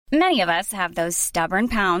Many of us have those stubborn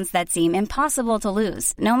pounds that seem impossible to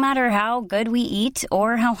lose, no matter how good we eat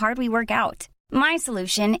or how hard we work out. My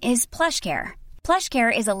solution is PlushCare.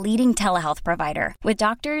 PlushCare is a leading telehealth provider with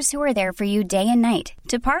doctors who are there for you day and night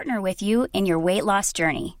to partner with you in your weight loss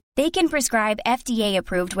journey. They can prescribe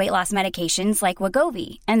FDA-approved weight loss medications like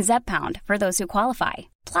Wegovy and Zepbound for those who qualify.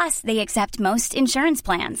 Plus, they accept most insurance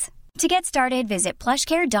plans. To get started, visit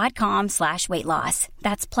plushcare.com/weightloss.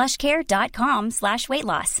 That's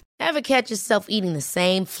plushcare.com/weightloss. Ever catch yourself eating the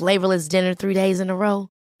same flavorless dinner 3 days in a row?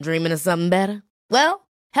 Dreaming of something better? Well,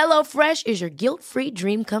 HelloFresh is your guilt-free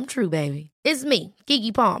dream come true, baby. It's me,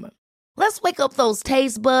 Keke Palmer. Let's wake up those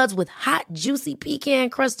taste buds with hot, juicy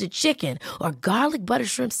pecan-crusted chicken or garlic butter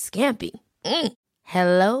shrimp scampi.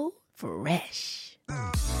 Hello Fresh.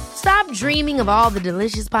 Stop dreaming of all the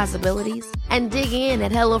delicious possibilities and dig in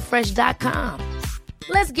at HelloFresh.com.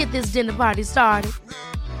 Let's get this dinner party started.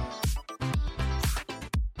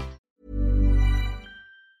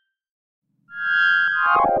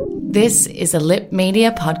 This is a Lip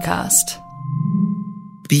Media podcast.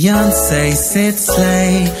 Beyonce said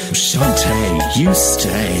slay, Shantae, you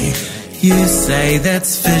stay. You say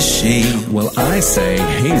that's fishy. Well, I say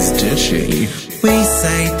he's ditchy. We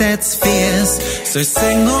say that's fierce. So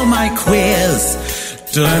sing all my queers.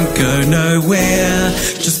 Don't go nowhere.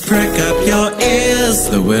 Just prick up your ears.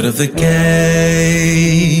 The word of the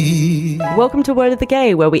gay. Welcome to Word of the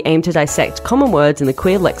Gay, where we aim to dissect common words in the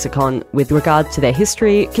queer lexicon with regard to their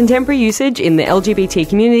history, contemporary usage in the LGBT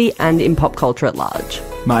community, and in pop culture at large.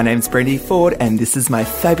 My name's Brendy Ford, and this is my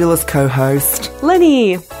fabulous co-host,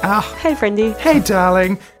 Lenny. Ah, Hey, friendy. hey,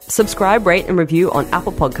 darling. Subscribe, rate, and review on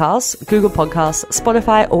Apple Podcasts, Google Podcasts,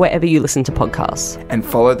 Spotify, or wherever you listen to podcasts. And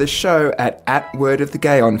follow the show at Word of the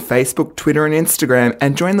Gay on Facebook, Twitter, and Instagram,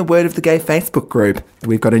 and join the Word of the Gay Facebook group.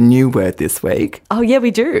 We've got a new word this week. Oh, yeah,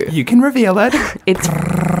 we do. You can reveal it.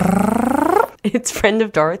 It's Friend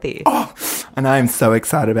of Dorothy. Oh, and I am so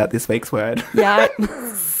excited about this week's word. Yeah.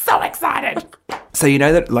 So excited. So you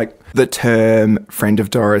know that, like, the term Friend of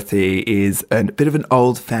Dorothy is a bit of an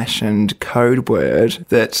old-fashioned code word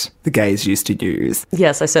that the gays used to use.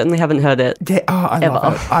 Yes, I certainly haven't heard it. Yeah, I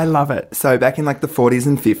love it. I love it. So back in, like, the 40s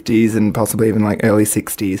and 50s and possibly even, like, early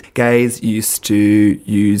 60s, gays used to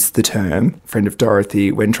use the term Friend of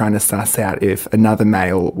Dorothy when trying to suss out if another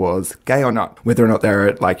male was gay or not. Whether or not they were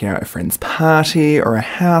at, like, you know, a friend's party or a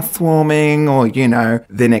housewarming or, you know,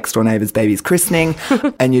 their next-door neighbour's baby's christening,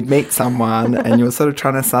 and you'd meet someone and you were sort of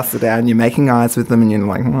trying to suss it out and you're making eyes with them and you're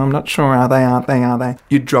like, I'm not sure, are they?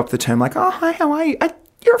 You'd drop the term like, oh, hi, how are you?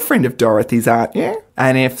 You're a friend of Dorothy's, aren't you?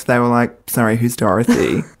 And if they were like, sorry, who's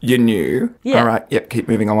Dorothy? You knew. Yeah. All right, yep, keep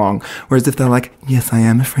moving along. Whereas if they're like, yes, I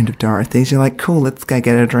am a friend of Dorothy's, you're like, cool, let's go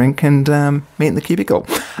get a drink and meet in the cubicle.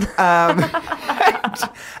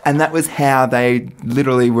 And that was how they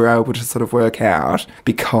literally were able to sort of work out,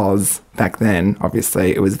 because back then,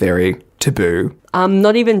 obviously, it was very taboo.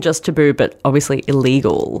 Not even just taboo, but obviously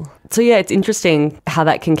illegal. So yeah, it's interesting how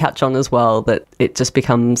that can catch on as well, that it just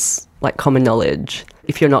becomes like common knowledge.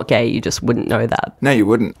 If you're not gay, you just wouldn't know that. No, you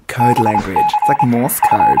wouldn't. Code language. It's like Morse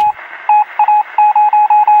code.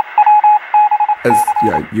 As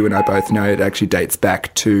you and I both know, it actually dates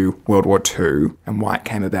back to World War II, and why it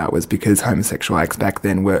came about was because homosexual acts back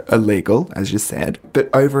then were illegal, as you said. But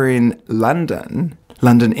over in London,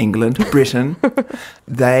 England, Britain,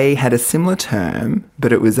 they had a similar term,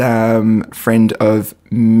 but it was friend of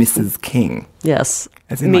Mrs. King. Yes,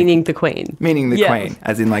 As in, meaning like, the Queen. Meaning the Queen,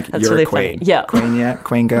 as in like, That's you're really a queen. funny. Yeah. Queen, yeah,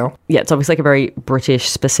 queen girl. Yeah, it's obviously like a very British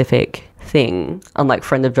specific thing, unlike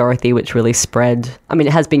Friend of Dorothy, which really spread. I mean,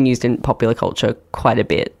 it has been used in popular culture quite a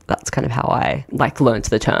bit. That's kind of how I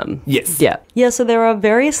learnt the term. Yes. Yeah. Yeah, so there are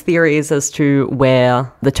various theories as to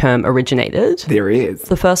where the term originated. There is.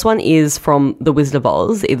 The first one is from The Wizard of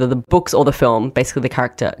Oz, either the books or the film, basically the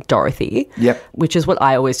character Dorothy. Yep. Which is what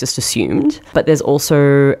I always just assumed. But there's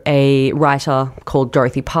also a writer called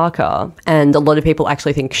Dorothy Parker, and a lot of people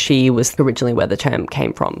actually think she was originally where the term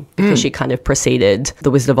came from, because she kind of preceded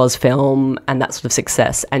The Wizard of Oz film and that sort of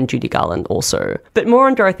success, and Judy Garland also. But more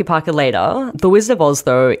on Dorothy Parker later. The Wizard of Oz,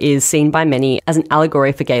 though, is seen by many as an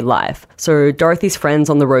allegory for gay life. So Dorothy's friends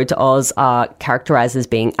on the road to Oz are characterized as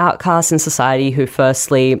being outcasts in society who,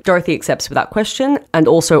 firstly, Dorothy accepts without question, and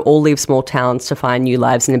also all leave small towns to find new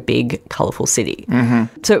lives in a big, colourful city. Mm-hmm.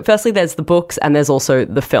 So firstly, there's the books and there's also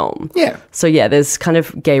the film. Yeah. So yeah, there's kind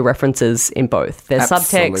of gay references in both. There's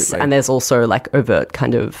subtext Absolutely. and there's also like overt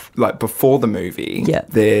kind of... Like before the movie, Yeah.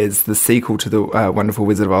 there's the sequel to The Wonderful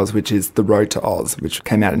Wizard of Oz, which is The Road to Oz, which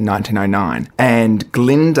came out in 1909. And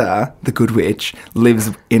Glinda, the Good Witch,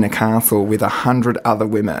 lives in a castle with 100 other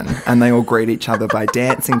women, and they all greet each other by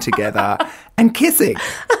dancing together and kissing.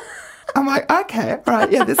 I'm like, okay, all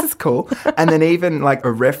right, yeah, this is cool. And then even like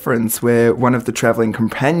a reference where one of the travelling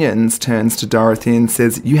companions turns to Dorothy and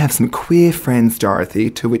says, you have some queer friends, Dorothy,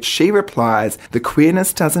 to which she replies, the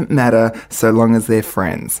queerness doesn't matter so long as they're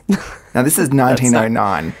friends. Now, this is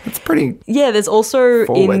 1909. It's pretty Yeah, there's also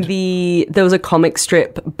forward. there was a comic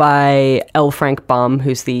strip by L. Frank Baum,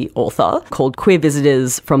 who's the author, called Queer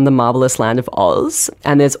Visitors from the Marvelous Land of Oz.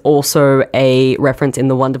 And there's also a reference in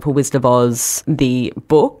The Wonderful Wizard of Oz, the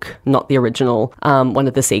book, not the original, one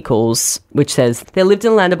of the sequels, which says, there lived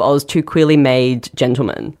in the land of Oz two queerly made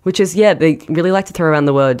gentlemen, which is, yeah, they really like to throw around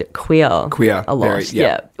the word queer. Queer, a lot. very,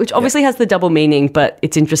 yeah. Which obviously has the double meaning, but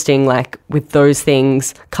it's interesting, like, with those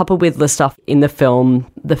things, coupled with the stuff in the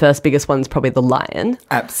film, the first biggest one's probably the lion.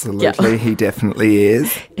 Absolutely, he definitely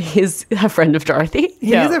is. He's a friend of Dorothy.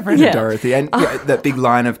 He is a friend of Dorothy. And that big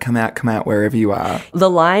line of come out wherever you are. The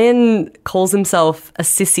lion calls himself a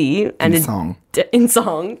sissy and in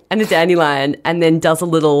song and a dandelion, and then does a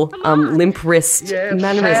little limp wrist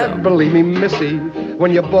mannerism. Sad, believe me, missy,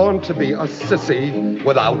 when you're born to be a sissy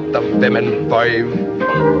without the feminine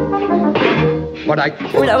vibe. But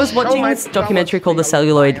I was watching this documentary called The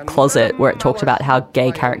Celluloid Closet, where it talked about how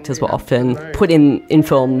gay characters were often put in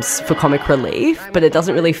films for comic relief, but it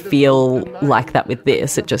doesn't really feel like that with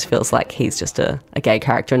this. It just feels like he's just a gay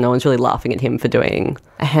character and no one's really laughing at him for doing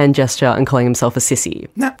a hand gesture and calling himself a sissy.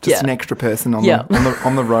 No, just an extra person on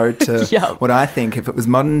the road to what I think, if it was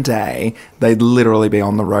modern day, they'd literally be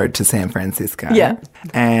on the road to San Francisco. Yeah.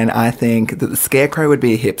 And I think that the Scarecrow would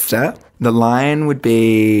be a hipster. The lion would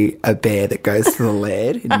be a bear that goes to the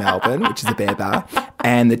Laird in Melbourne, which is a bear bar.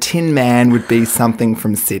 And the Tin Man would be something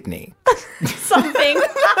from Sydney. Something.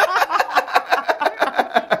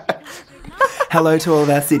 Hello to all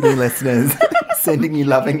of our Sydney listeners. Sending you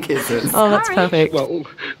love and kisses. Oh, that's perfect. Well,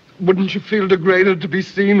 wouldn't you feel degraded to be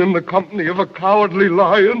seen in the company of a cowardly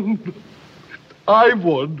lion? I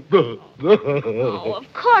would. Oh,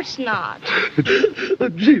 of course not.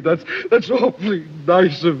 Gee, that's awfully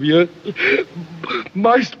nice of you.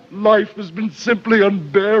 My life has been simply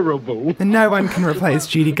unbearable. And no one can replace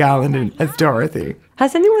Judy Garland as Dorothy.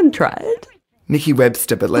 Has anyone tried? Nikki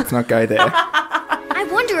Webster, but let's not go there. I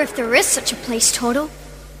wonder if there is such a place, Toto.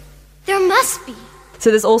 There must be. So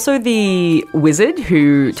there's also the wizard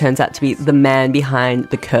who turns out to be the man behind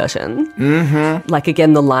the curtain. Mm-hmm. Like,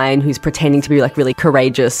 again, the lion who's pretending to be, like, really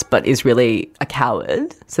courageous but is really a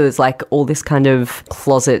coward. So there's, like, all this kind of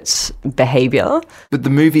closet behaviour. But the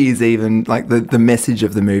movie is even, like, the message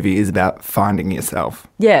of the movie is about finding yourself.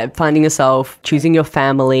 Yeah, finding yourself, choosing your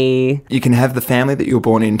family. You can have the family that you're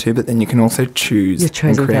born into, but then you can also choose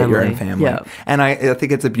and create your own family. Yeah. And I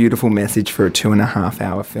think it's a beautiful message for a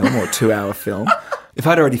 2.5-hour film or 2-hour film. If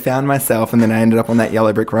I'd already found myself and then I ended up on that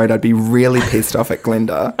yellow brick road, I'd be really pissed off at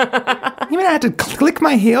Glinda. You mean I had to click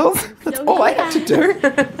my heels? That's all I had to do.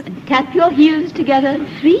 And tap your heels together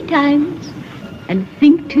 3 times and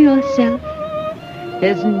think to yourself,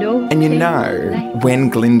 there's no... And you know, when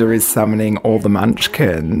Glinda is summoning all the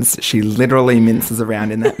munchkins, she literally minces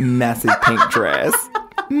around in that massive pink dress.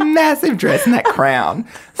 Massive dress and that crown.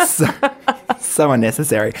 So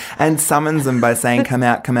unnecessary. And summons them by saying, come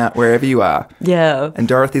out wherever you are. Yeah. And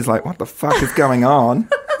Dorothy's like, what the fuck is going on?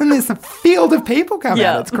 And there's a field of people coming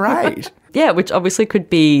out. It's great. Yeah, which obviously could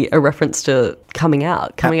be a reference to coming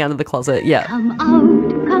out of the closet. Yeah. Come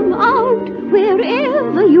out,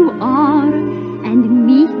 wherever you are, and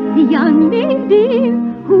meet the young lady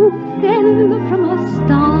who fell from a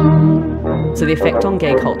star. So the effect on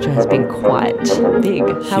gay culture has been quite big.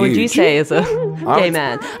 How would you say as a gay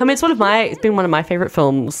man? I mean, it's been one of my favourite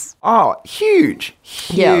films. Oh, huge.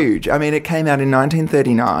 Yeah. I mean, it came out in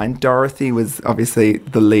 1939. Dorothy was obviously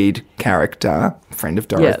the lead character, friend of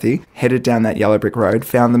Dorothy, headed down that yellow brick road,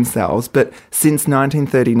 found themselves. But since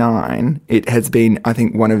 1939, it has been, I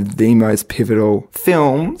think, one of the most pivotal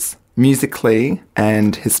films musically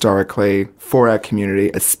and historically for our community,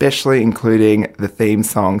 especially including the theme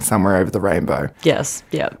song Somewhere Over the Rainbow. Yes,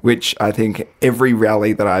 yeah. Which I think every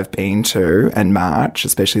rally that I've been to and march,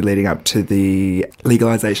 especially leading up to the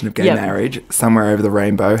legalisation of gay marriage, Somewhere Over the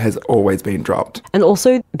Rainbow has always been dropped. And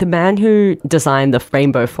also the man who designed the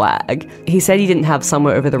rainbow flag, he said he didn't have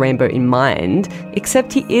Somewhere Over the Rainbow in mind,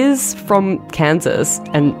 except he is from Kansas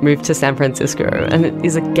and moved to San Francisco and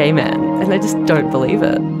is a gay man. And I just don't believe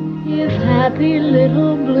it. If happy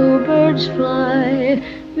little bluebirds fly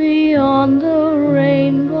beyond the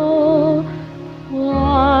rainbow,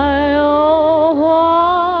 why, oh,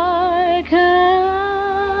 why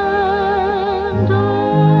can't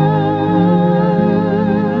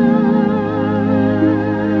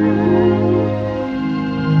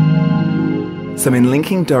I? So in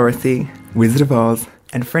linking Dorothy, Wizard of Oz,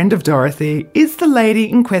 And friend of Dorothy is the lady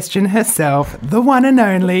in question herself, the one and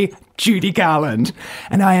only Judy Garland.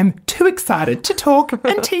 And I am too excited to talk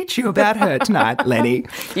and teach you about her tonight, Lenny.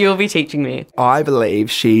 You'll be teaching me. I believe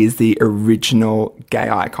she is the original gay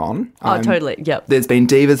icon. Oh, totally. Yep. There's been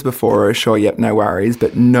divas before her, sure, yep, no worries,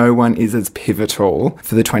 but no one is as pivotal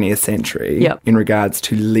for the 20th century in regards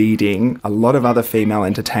to leading a lot of other female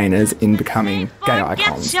entertainers in becoming gay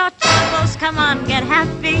icons. Get your troubles, come on, get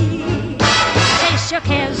happy. Chase your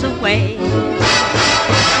cares away.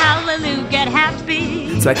 Hallelujah, get happy.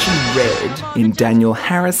 So I actually read in Daniel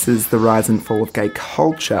Harris's The Rise and Fall of Gay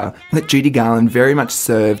Culture that Judy Garland very much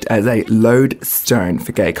served as a lodestone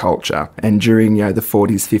for gay culture. And during, the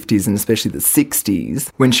 40s, 50s, and especially the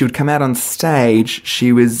 60s, when she would come out on stage,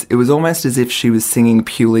 it was almost as if she was singing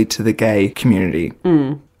purely to the gay community.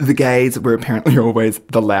 The gays were apparently always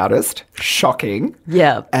the loudest, shocking.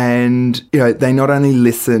 Yeah. And, they not only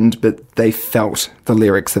listened, but they felt the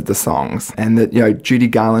lyrics of the songs. And that, Judy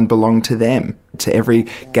Garland belonged to them, to every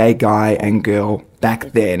gay guy and girl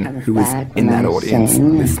back then who was in that audience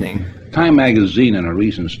listening. Time magazine, in a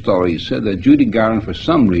recent story, said that Judy Garland, for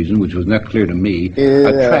some reason, which was not clear to me,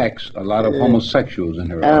 attracts a lot of homosexuals in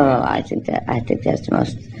her audience. I think that's the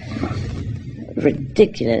most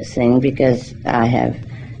ridiculous thing, because I have,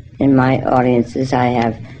 in my audiences, I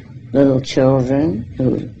have little children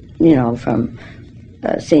who, from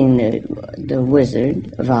seeing the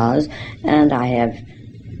Wizard of Oz, and I have,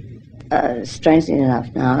 strangely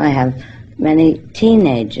enough now, I have many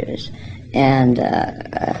teenagers, and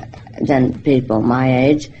then people my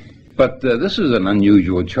age. But this is an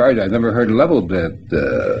unusual charge. I've never heard leveled at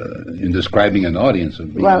in describing an audience.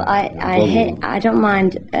 Of being well, I don't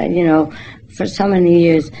mind, for so many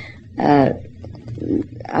years,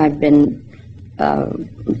 I've been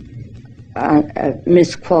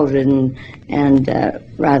misquoted and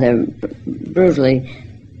rather brutally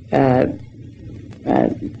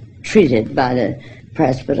treated by the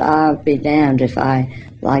press, but I'll be damned if I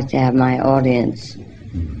like to have my audience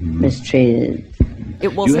mistreated.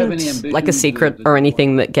 It wasn't like a secret or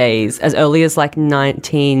anything that gays, as early as like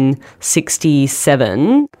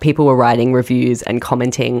 1967, people were writing reviews and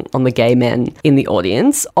commenting on the gay men in the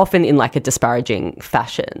audience, often in like a disparaging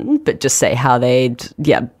fashion, but just say how they'd,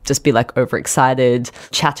 just be like overexcited,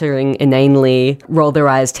 chattering inanely, roll their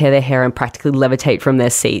eyes, tear their hair and practically levitate from their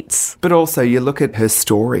seats. But also, you look at her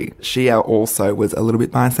story. She also was a little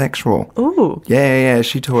bit bisexual. Ooh. Yeah.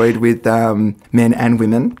 She toyed with men and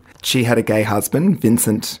women. She had a gay husband,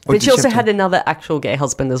 Vincent. But she also had another actual gay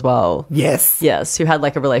husband as well. Yes. Yes, who had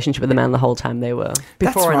like a relationship with the man the whole time they were.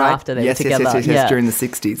 Before and after they were together. Yes, during the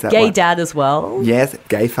 60s. Gay dad as well. Yes,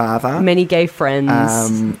 gay father. Many gay friends.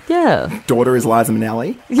 Daughter is Liza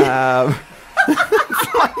Minnelli.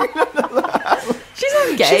 She's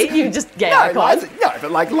not gay, you just gay icon.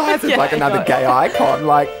 But like Liza's like another gay icon.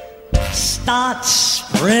 Like, start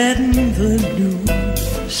spreading the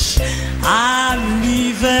news. I'm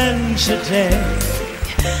leaving today.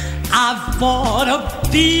 I want to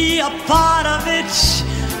be a part of it.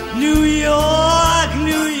 New York,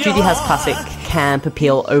 New York. Judy has classic camp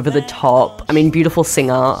appeal, over the top. I mean, beautiful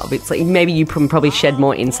singer. It's like maybe you can probably shed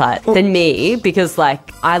more insight than me, because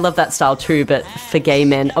like I love that style too, but for gay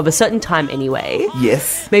men of a certain time anyway.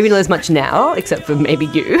 Yes. Maybe not as much now, except for maybe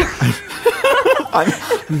you. I'm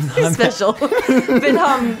special. But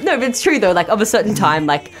it's true though, like of a certain time,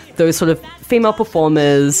 like those sort of female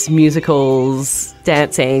performers, musicals,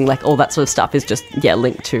 dancing, like all that sort of stuff is just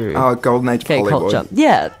linked to golden age gay of Hollywood. Culture.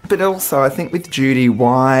 Yeah. But also I think with Judy,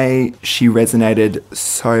 why she resonated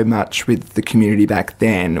so much with the community back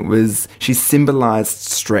then was she symbolised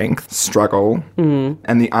strength, struggle,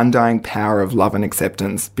 and the undying power of love and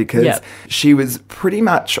acceptance, because she was pretty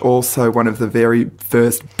much also one of the very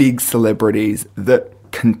first big celebrities that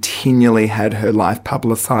continually had her life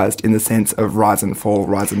publicised in the sense of rise and fall,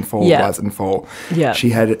 rise and fall, rise and fall. Yeah. She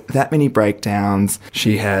had that many breakdowns.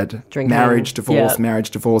 She had drinking, marriage,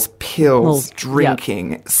 divorce, pills,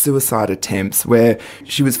 drinking, suicide attempts, where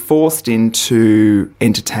she was forced into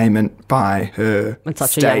entertainment by her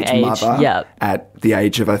stage mother at the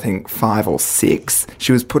age of, I think, 5 or 6.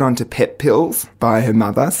 She was put onto pep pills by her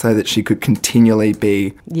mother so that she could continually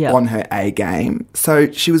be on her A game.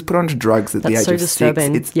 So she was put onto drugs at the age of 6.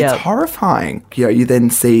 It's horrifying. You then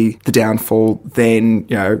see the downfall. Then,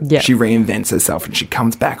 she reinvents herself and she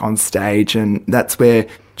comes back on stage, and that's where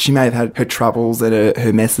she may have had her troubles and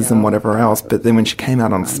her messes and whatever else, but then when she came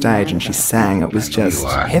out on stage and she sang, it was just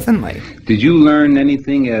heavenly. Did you learn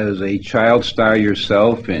anything as a child star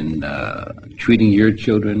yourself in treating your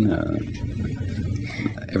children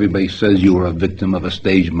Everybody says you were a victim of a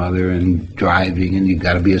stage mother and driving, and you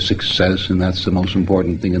got to be a success, and that's the most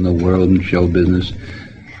important thing in the world in show business.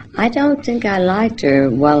 I don't think I liked her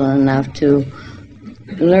well enough to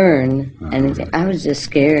learn anything. I was just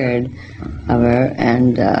scared of her,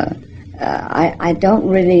 and I don't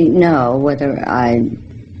really know whether I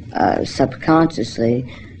subconsciously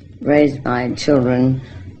raised my children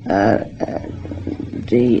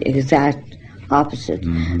the exact opposite.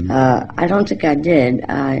 I don't think I did.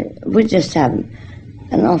 We just have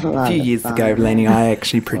an awful lot of A few years ago, Lenny, I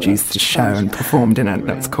actually produced a show and performed in it, and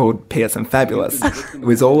it was called P.S. and Fabulous. It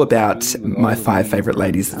was all about my 5 favourite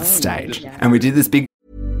ladies of the stage. And we did this big...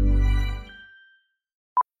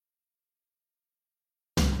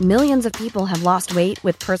 Millions of people have lost weight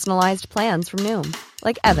with personalized plans from Noom.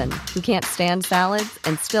 Like Evan, who can't stand salads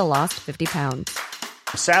and still lost 50 pounds.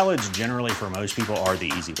 Salads generally for most people are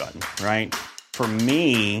the easy button, right? For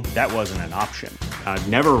me, that wasn't an option. I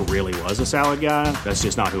never really was a salad guy. That's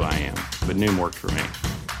just not who I am. But Noom worked for me.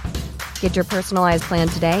 Get your personalized plan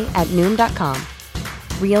today at Noom.com.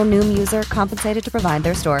 Real Noom user compensated to provide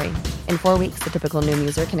their story. In 4 weeks, the typical Noom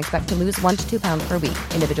user can expect to lose 1 to 2 pounds per week.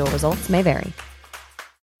 Individual results may vary.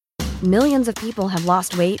 Millions of people have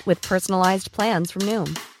lost weight with personalized plans from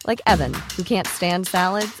Noom. Like Evan, who can't stand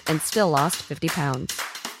salads and still lost 50 pounds.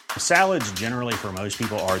 Salads generally for most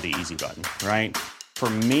people are the easy button, right? For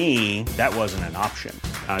me, that wasn't an option.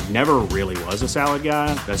 I never really was a salad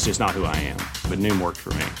guy. That's just not who I am. But Noom worked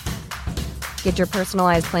for me. Get your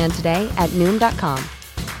personalized plan today at Noom.com.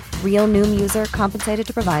 Real Noom user compensated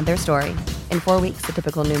to provide their story. In 4 weeks, the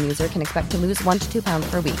typical Noom user can expect to lose 1 to 2 pounds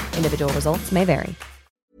per week. Individual results may vary.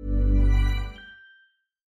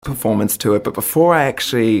 Performance to it, but before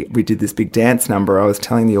we did this big dance number, I was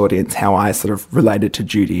telling the audience how I sort of related to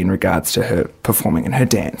Judy in regards to her performing and her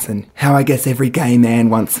dance, and how I guess every gay man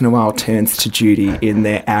once in a while turns to Judy in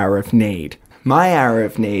their hour of need. My hour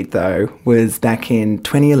of need, though, was back in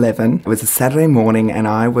 2011. It was a Saturday morning and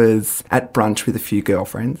I was at brunch with a few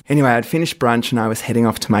girlfriends. Anyway, I'd finished brunch and I was heading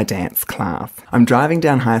off to my dance class. I'm driving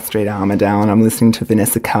down High Street, Armidale, and I'm listening to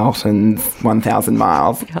Vanessa Carlton's 1,000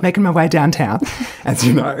 Miles, making my way downtown, as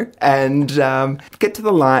you know, and get to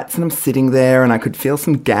the lights and I'm sitting there and I could feel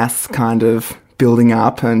some gas kind of building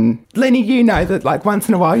up. And Lenny, you know that like once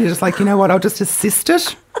in a while you're just like, you know what, I'll just assist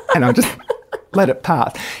it and I'll just... let it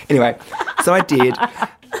pass. Anyway, so I did.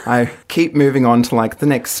 I keep moving on to like the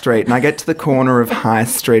next street and I get to the corner of High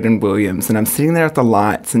Street and Williams and I'm sitting there at the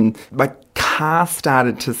lights and my car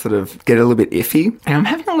started to sort of get a little bit iffy and I'm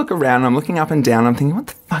having a look around and I'm looking up and down and I'm thinking, what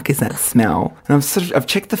the fuck is that smell? And I've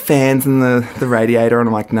checked the fans and the radiator and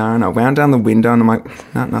I'm like, no, and I wound down the window and I'm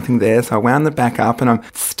like, no, nothing there. So I wound it back up and I'm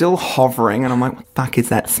still hovering and I'm like, what the fuck is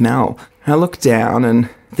that smell? And I look down and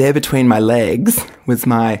there between my legs was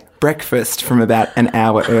my breakfast from about an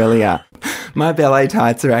hour earlier. My ballet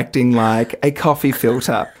tights are acting like a coffee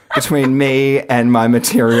filter between me and my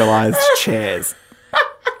materialised chairs.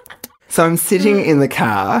 So I'm sitting in the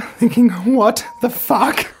car thinking, what the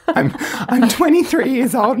fuck? I'm 23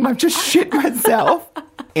 years old and I've just shit myself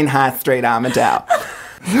in High Street, Armidale.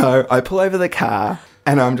 So I pull over the car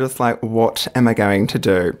and I'm just like, what am I going to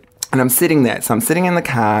do? And I'm sitting there. So I'm sitting in the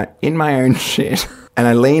car in my own shit. And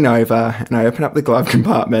I lean over and I open up the glove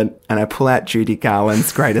compartment and I pull out Judy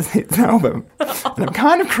Garland's Greatest Hits album. And I'm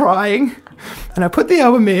kind of crying. And I put the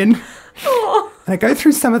album in. And I go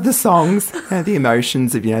through some of the songs, the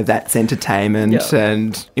emotions of, That's Entertainment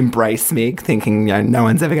and Embrace Me, thinking, no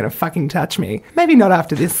one's ever going to fucking touch me. Maybe not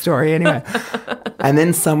after this story anyway. And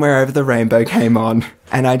then Somewhere Over the Rainbow came on.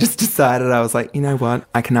 And I just decided, I was like, you know what?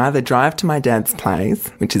 I can either drive to my dad's place,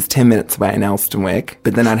 which is 10 minutes away in Elstonwick,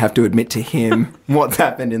 but then I'd have to admit to him what's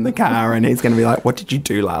happened in the car and he's going to be like, what did you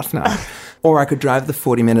do last night? Or I could drive the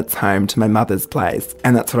 40 minutes home to my mother's place.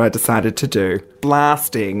 And that's what I decided to do.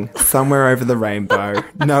 Blasting Somewhere Over the Rainbow,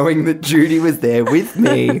 knowing that Judy was there with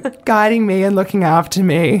me, guiding me and looking after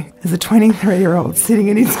me as a 23-year-old sitting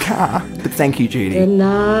in his car. But thank you, Judy. The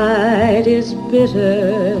night is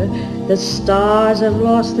bitter, the stars have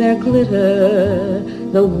lost their glitter,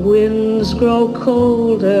 the winds grow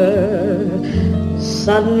colder,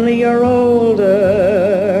 suddenly you're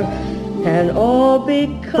older, and all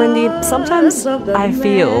because Brindy, sometimes I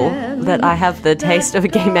feel that I have the taste of a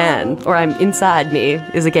gay man, or I'm inside me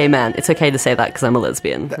is a gay man. It's okay to say that because I'm a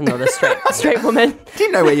lesbian and not a straight woman.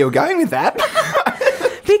 Didn't know where you were going with that.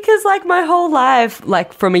 Because, my whole life,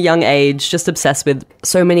 from a young age, just obsessed with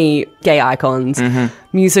so many gay icons,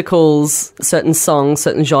 musicals, certain songs,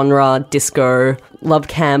 certain genre, disco, love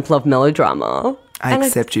camp, love melodrama. I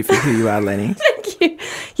accept you for who you are, Lenny. Thank you.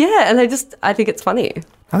 Yeah, and I think it's funny.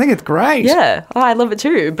 I think it's great. Yeah, I love it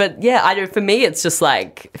too. But yeah, I know for me, it's just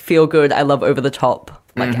like feel good. I love over the top.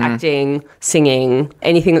 Like acting, singing,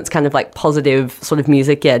 anything that's kind of like positive sort of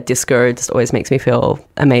music. Yeah, disco just always makes me feel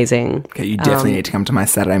amazing. Okay, you definitely need to come to my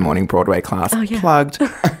Saturday morning Broadway class. Oh, yeah. Plugged.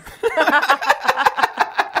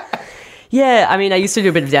 Yeah, I mean, I used to do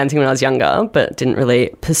a bit of dancing when I was younger, but didn't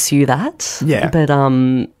really pursue that. Yeah. But,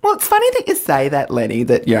 well, it's funny that you say that, Lenny,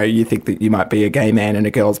 that, you know, you think that you might be a gay man in a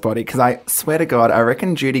girl's body, because I swear to God, I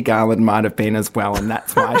reckon Judy Garland might have been as well, and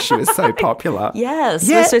that's why she was so popular. Yes,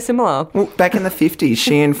 we're so similar. Well, back in the 50s,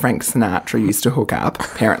 she and Frank Sinatra used to hook up,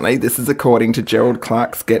 apparently. This is according to Gerald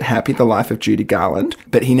Clark's Get Happy, The Life of Judy Garland.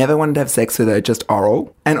 But he never wanted to have sex with her, just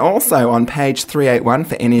oral. And also on page 381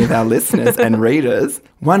 for any of our listeners and readers,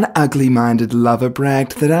 one ugly-minded lover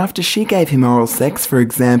bragged that after she gave him oral sex, for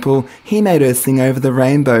example, he made her sing Over the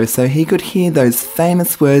Rainbow so he could hear those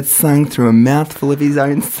famous words sung through a mouthful of his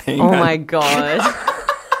own semen. Oh my God.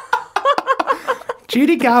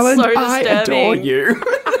 Judy Garland, So I adore disturbing. you.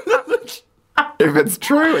 If it's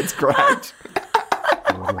true, it's great.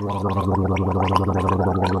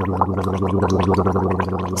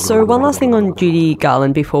 So one last thing on Judy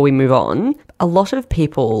Garland before we move on. A lot of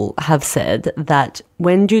people have said that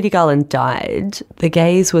when Judy Garland died, the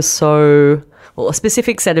gays were so... Well, a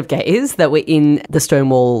specific set of gays that were in the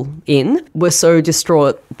Stonewall Inn were so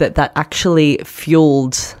distraught that that actually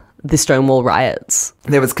fueled the Stonewall riots.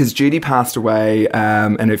 There was, because Judy passed away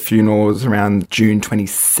and her funeral was around June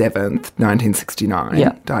 27th, 1969.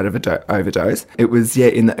 Yeah. Died of an overdose. It was,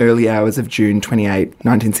 in the early hours of June 28,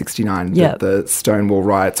 1969, that the Stonewall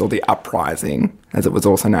riots, or the uprising, as it was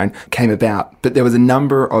also known, came about. But there was a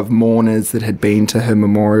number of mourners that had been to her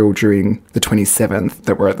memorial during the 27th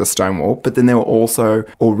that were at the Stonewall. But then there were also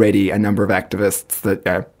already a number of activists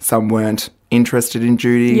that, some weren't interested in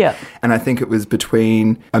Judy. Yeah. And I think it was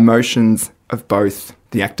between emotions of both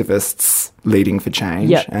the activists leading for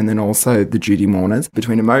change and then also the Judy mourners,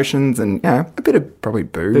 between emotions and a bit of probably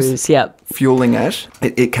booze fueling it.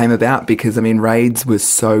 It came about because, I mean, raids were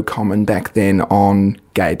so common back then on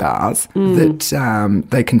gay bars that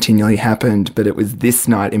they continually happened. But it was this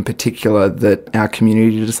night in particular that our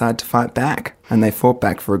community decided to fight back, and they fought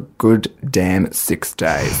back for a good damn 6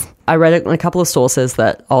 days. I read it in a couple of sources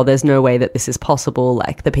that, there's no way that this is possible.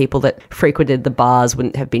 Like, the people that frequented the bars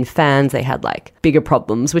wouldn't have been fans. They had, like, bigger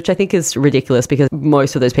problems, which I think is ridiculous because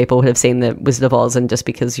most of those people would have seen the Wizard of Oz, and just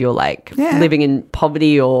because you're, like, living in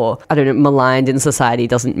poverty or, I don't know, maligned in society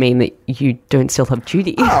doesn't mean that you don't still have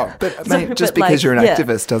Judy. Oh, but I mean, just because you're an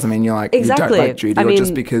activist doesn't mean you're like, you don't like Judy, or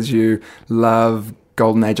just because you love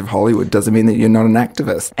Golden Age of Hollywood doesn't mean that you're not an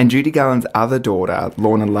activist. And Judy Garland's other daughter,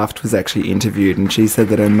 Lorna Luft, was actually interviewed, and she said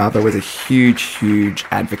that her mother was a huge, huge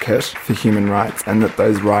advocate for human rights, and that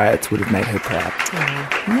those riots would have made her proud.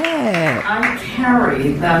 Yeah. I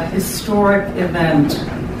carry that historic event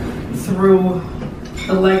through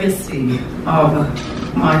the legacy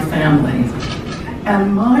of my family.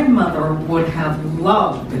 And my mother would have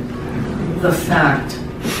loved the fact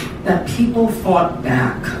that people fought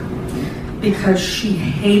back, because she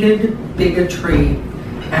hated bigotry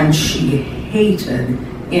and she hated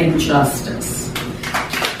injustice.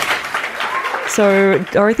 So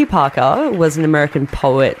Dorothy Parker was an American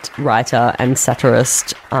poet, writer, and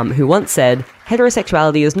satirist who once said,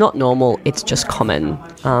 "Heterosexuality is not normal, it's just common."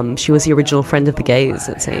 She was the original friend of the gays,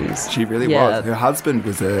 it seems. She really was. Her husband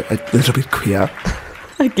was a little bit queer.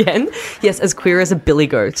 Again, yes, as queer as a billy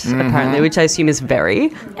goat, apparently, which I assume is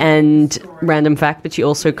very. And random fact, but she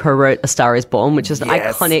also co-wrote A Star Is Born, which is an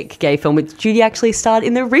iconic gay film which Judy actually starred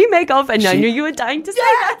in the remake of, and I knew you were dying to say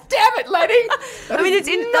that. Damn it, Lenny! I mean, it's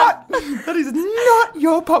in that is not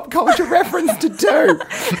your pop culture reference to do.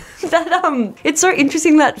 It's so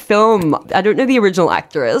interesting, that film. I don't know the original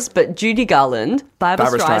actress, but Judy Garland, Barbra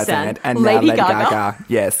Streisand, and Lady now Lady Gaga.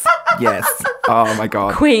 Yes. Oh my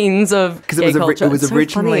God. Queens of gay culture. It was It's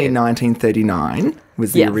originally so funny. 1939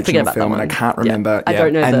 was the original film, and I can't remember. I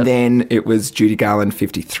don't know. And then it was Judy Garland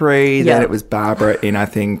 53. Then it was Barbara in, I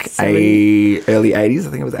think, early 80s. I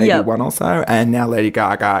think it was 81 or so. And now Lady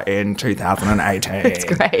Gaga in 2018. It's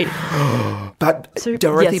great. But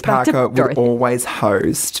Dorothy Parker would always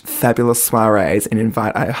host fabulous soirees and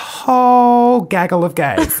invite a whole gaggle of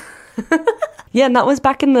gays. Yeah, and that was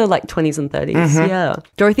back in the 20s and 30s. Yeah.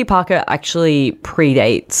 Dorothy Parker actually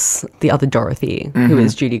predates the other Dorothy, who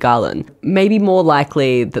is Judy Garland. Maybe more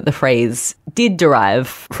likely that the phrase did derive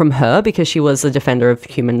from her because she was a defender of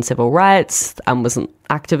human civil rights and wasn't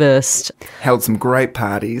activist. Held some great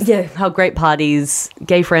parties. Yeah, held great parties,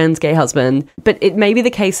 gay friends, gay husband. But it may be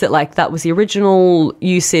the case that like that was the original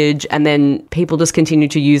usage and then people just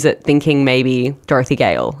continued to use it thinking maybe Dorothy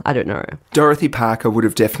Gale. I don't know. Dorothy Parker would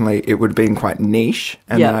have it would have been quite niche.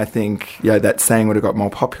 And then I think, that saying would have got more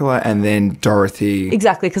popular. And then Dorothy...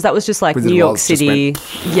 Exactly, because that was just like New York City.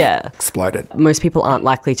 Exploded. Most people aren't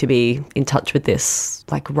likely to be in touch with this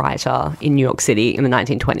like writer in New York City in the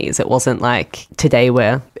 1920s. It wasn't like today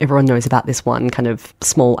where everyone knows about this one kind of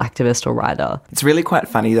small activist or writer. It's really quite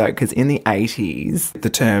funny though, because in the 80s, the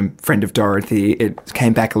term friend of Dorothy, it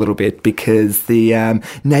came back a little bit because the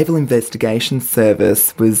Naval Investigation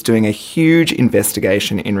Service was doing a huge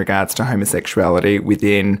investigation in regards to homosexuality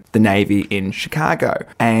within the Navy in Chicago.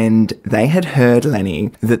 And they had heard,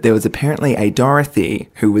 Lenny, that there was apparently a Dorothy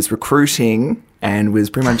who was recruiting and was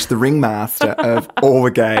pretty much the ringmaster of all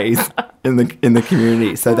the gays in the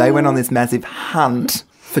community. So they went on this massive hunt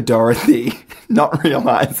for Dorothy, not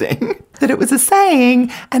realising that it was a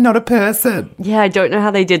saying and not a person. Yeah, I don't know how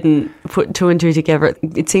they didn't put two and two together.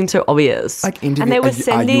 It seemed so obvious. Like, and they were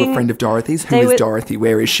sending, are you a friend of Dorothy's? Who is Dorothy?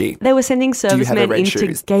 Where is she? They were sending servicemen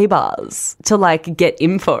into gay bars to, like, get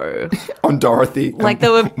info. On Dorothy? Like, they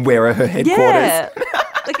were... Where are her headquarters? Yeah.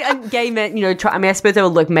 Like, and gay men, I suppose they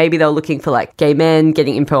were maybe they were looking for, like, gay men,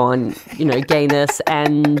 getting info on, gayness,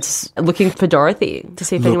 and looking for Dorothy to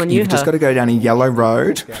see if anyone knew her. You've just got to go down a yellow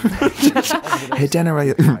road. Head down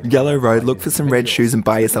a yellow road, look for some red shoes and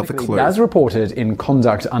buy yourself a clue. As reported in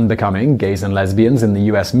Conduct Unbecoming, Gays and Lesbians in the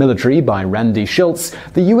U.S. Military by Randy Schultz,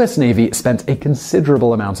 the U.S. Navy spent a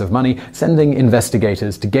considerable amount of money sending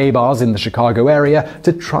investigators to gay bars in the Chicago area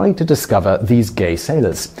to try to discover these gay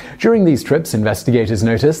sailors. During these trips, investigators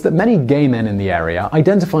noticed that many gay men in the area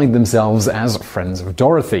identified themselves as friends of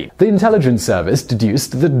Dorothy. The intelligence service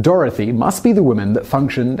deduced that Dorothy must be the woman that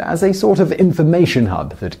functioned as a sort of information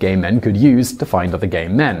hub that gay men could use to find other gay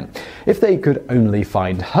men. If they could only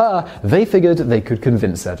find her, they figured they could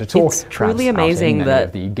convince her to talk. It's truly amazing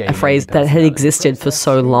that a phrase that had existed for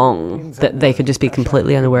so long, that they could just be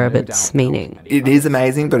completely unaware of its meaning. It is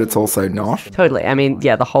amazing, but it's also not. Totally. I mean,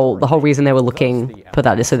 the whole reason they were looking for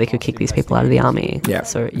that is so they could kick these people out of the army. Yeah.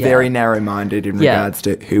 So, very narrow-minded in regards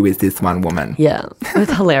to who is this one woman. Yeah.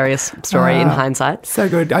 It's a hilarious story in hindsight. So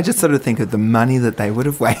good. I just sort of think of the money that they would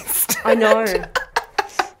have wasted. I know.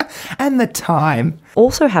 And the time.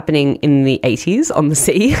 Also happening in the 80s on the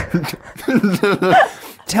sea.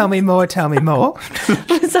 Tell me more.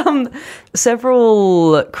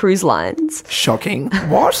 Several cruise lines. Shocking.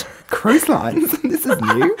 What? Cruise lines? This is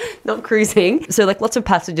new. Not cruising. So, lots of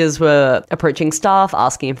passengers were approaching staff,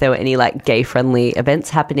 asking if there were any, gay-friendly events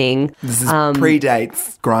happening. This is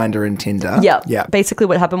predates Grindr and Tinder. Yeah. Basically,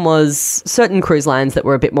 what happened was certain cruise lines that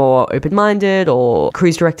were a bit more open-minded or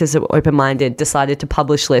cruise directors that were open-minded decided to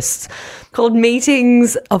publish lists called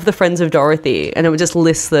Meetings of the Friends of Dorothy. And it would just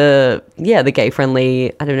list the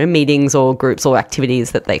gay-friendly, meetings or groups or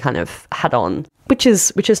activities that they kind of had on. Which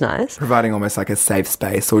is nice. Providing almost like a safe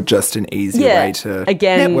space or just an easy way to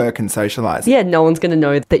network and socialise. Yeah, no one's going to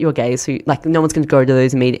know that you're gay, so no one's going to go to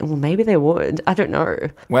those meetings. Well, maybe they would. I don't know.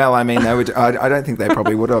 Well, I mean, they would. I don't think they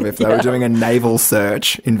probably would have if they were doing a naval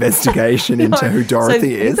search investigation into who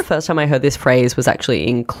Dorothy is. The first time I heard this phrase was actually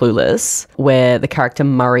in Clueless, where the character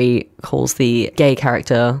Murray calls the gay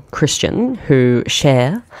character Christian, who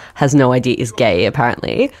Cher has no idea is gay,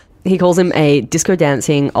 apparently. He calls him a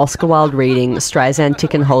disco-dancing, Oscar Wilde-reading, Streisand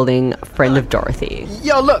ticket-holding friend of Dorothy.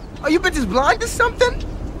 Yo, look, are you bitches blind or something?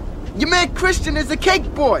 Your man Christian is a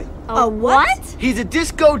cake boy. A what? He's a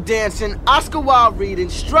disco-dancing, Oscar Wilde-reading,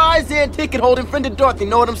 Streisand ticket-holding friend of Dorothy,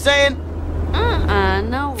 know what I'm saying?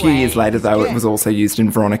 No way. A few years later, though, it was also used in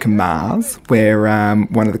Veronica Mars, where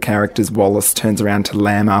one of the characters, Wallace, turns around to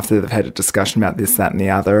Lamb after they've had a discussion about this, that and the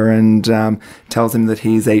other, and tells him that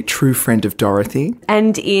he's a true friend of Dorothy.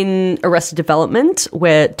 And in Arrested Development,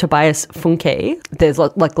 where Tobias Funke, there's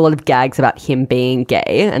a lot of gags about him being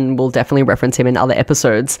gay, and we'll definitely reference him in other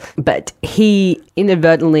episodes, but he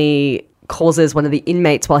inadvertently causes one of the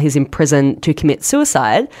inmates while he's in prison to commit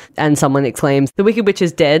suicide, and someone exclaims, "The Wicked Witch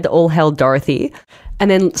is dead, all hail Dorothy." And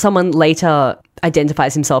then someone later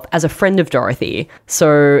identifies himself as a friend of Dorothy.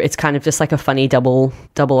 So it's kind of just like a funny double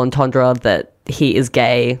entendre that he is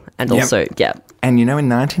gay and also, And in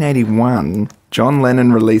 1981, John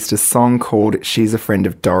Lennon released a song called She's a Friend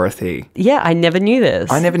of Dorothy. Yeah, I never knew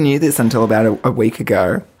this. I never knew this until about a week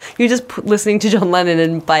ago. You're just listening to John Lennon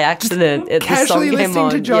and by accident just casually listening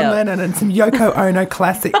to John Lennon and some Yoko Ono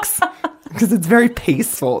classics. Because it's very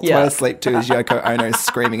peaceful. It's what I sleep to is Yoko Ono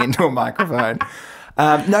screaming into a microphone.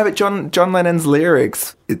 No, but John Lennon's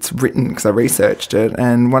lyrics, it's written because I researched it,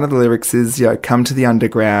 and one of the lyrics is, come to the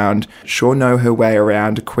underground, sure know her way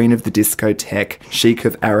around, queen of the discotheque, chic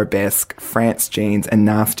of arabesque, France jeans and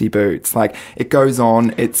nasty boots. Like, it goes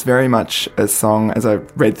on. It's very much a song, as I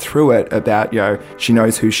read through it, about, she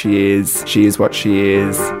knows who she is what she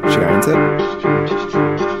is, she owns it.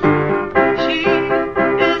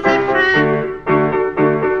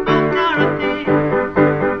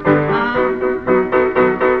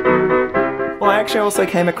 I also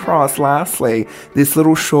came across, lastly, this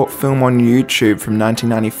little short film on YouTube from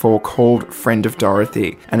 1994 called Friend of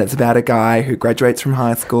Dorothy. And it's about a guy who graduates from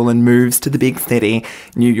high school and moves to the big city,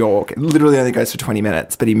 New York. It literally only goes for 20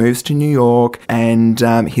 minutes, but he moves to New York, and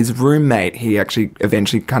his roommate, he actually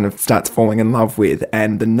eventually kind of starts falling in love with.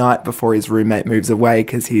 And the night before his roommate moves away,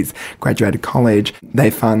 because he's graduated college,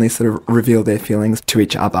 they finally sort of reveal their feelings to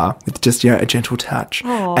each other with just, a gentle touch.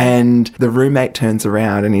 Aww. And the roommate turns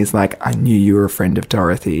around and he's like, I knew you were a friend of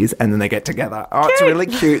Dorothy's, and then they get together. Oh, cute. It's really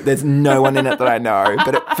cute. There's no one in it that I know,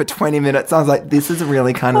 but for 20 minutes I was like, this is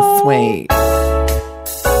really kind of sweet.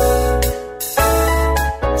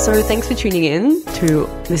 So thanks for tuning in to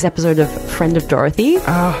this episode of Friend of Dorothy.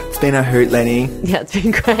 Oh, it's been a hoot, Lenny. Yeah, it's been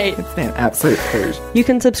great. It's been an absolute hoot. You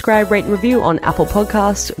can subscribe, rate and review on Apple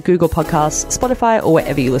Podcasts, Google Podcasts, Spotify, or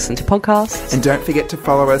wherever you listen to podcasts. And don't forget to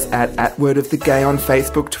follow us at Word of the Gay on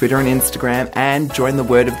Facebook, Twitter and Instagram, and join the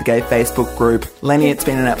Word of the Gay Facebook group. Lenny, it's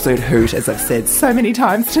been an absolute hoot, as I've said so many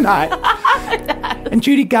times tonight. And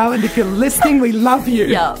Judy Garland, if you're listening, we love you.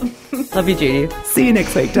 Yeah. Love you, Judy. See you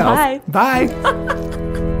next week, dolls. Bye. Bye.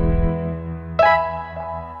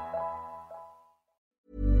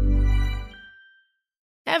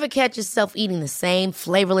 Ever catch yourself eating the same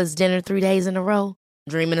flavorless dinner 3 days in a row?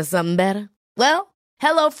 Dreaming of something better? Well,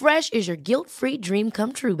 HelloFresh is your guilt-free dream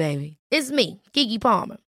come true, baby. It's me, Keke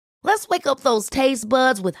Palmer. Let's wake up those taste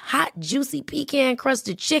buds with hot, juicy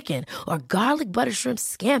pecan-crusted chicken or garlic butter shrimp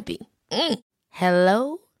scampi.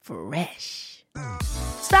 Hello Fresh.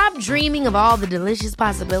 Stop dreaming of all the delicious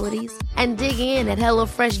possibilities and dig in at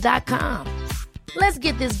HelloFresh.com. Let's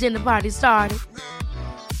get this dinner party started.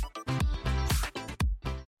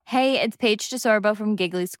 Hey, it's Paige DeSorbo from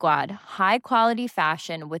Giggly Squad. High quality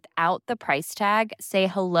fashion without the price tag. Say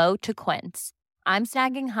hello to Quince. I'm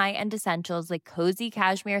snagging high-end essentials like cozy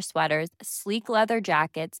cashmere sweaters, sleek leather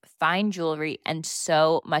jackets, fine jewelry, and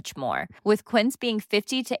so much more. With Quince being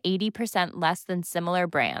 50 to 80% less than similar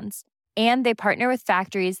brands. And they partner with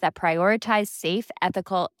factories that prioritize safe,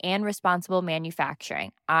 ethical, and responsible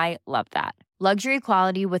manufacturing. I love that. Luxury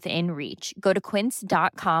quality within reach. Go to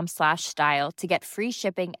quince.com/style to get free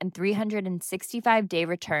shipping and 365-day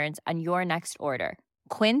returns on your next order.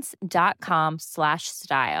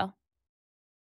 Quince.com/style.